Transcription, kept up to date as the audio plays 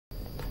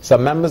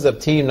Some members of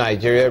Team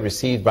Nigeria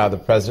received by the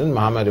President,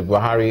 Muhammadu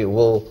Buhari,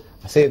 will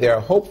say they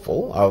are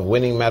hopeful of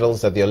winning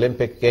medals at the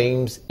Olympic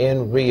Games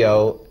in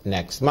Rio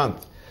next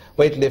month.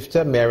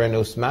 Weightlifter Marian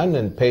Usman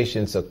and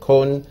Patience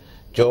Okon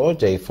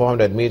George, a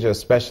 400-meter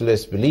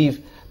specialist,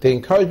 believe the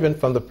encouragement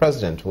from the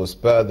President will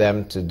spur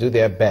them to do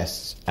their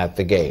best at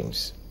the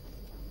Games.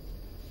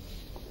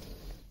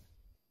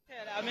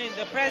 I mean,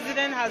 the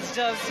President has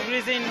just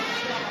risen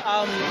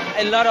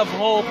a lot of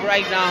hope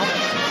right now.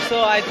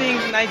 So I think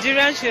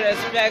Nigerians should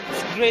expect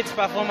great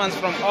performance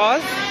from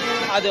us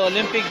at the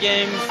Olympic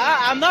Games.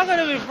 I'm not going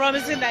to be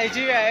promising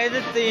Nigeria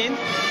anything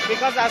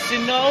because, as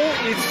you know,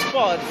 it's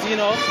sports, you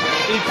know.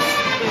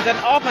 It's an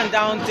up and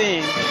down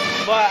thing.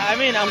 But, I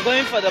mean, I'm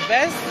going for the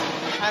best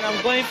and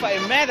I'm going for a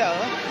medal.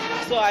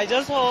 So I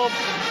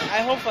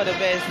hope for the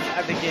best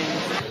at the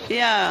Games.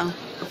 Yeah,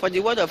 for the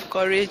word of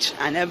courage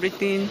and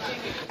everything,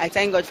 I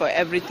thank God for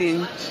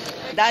everything.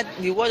 That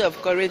the word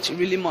of courage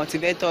really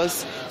motivates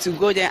us to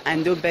go there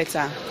and do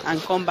better and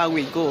come back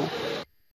with gold.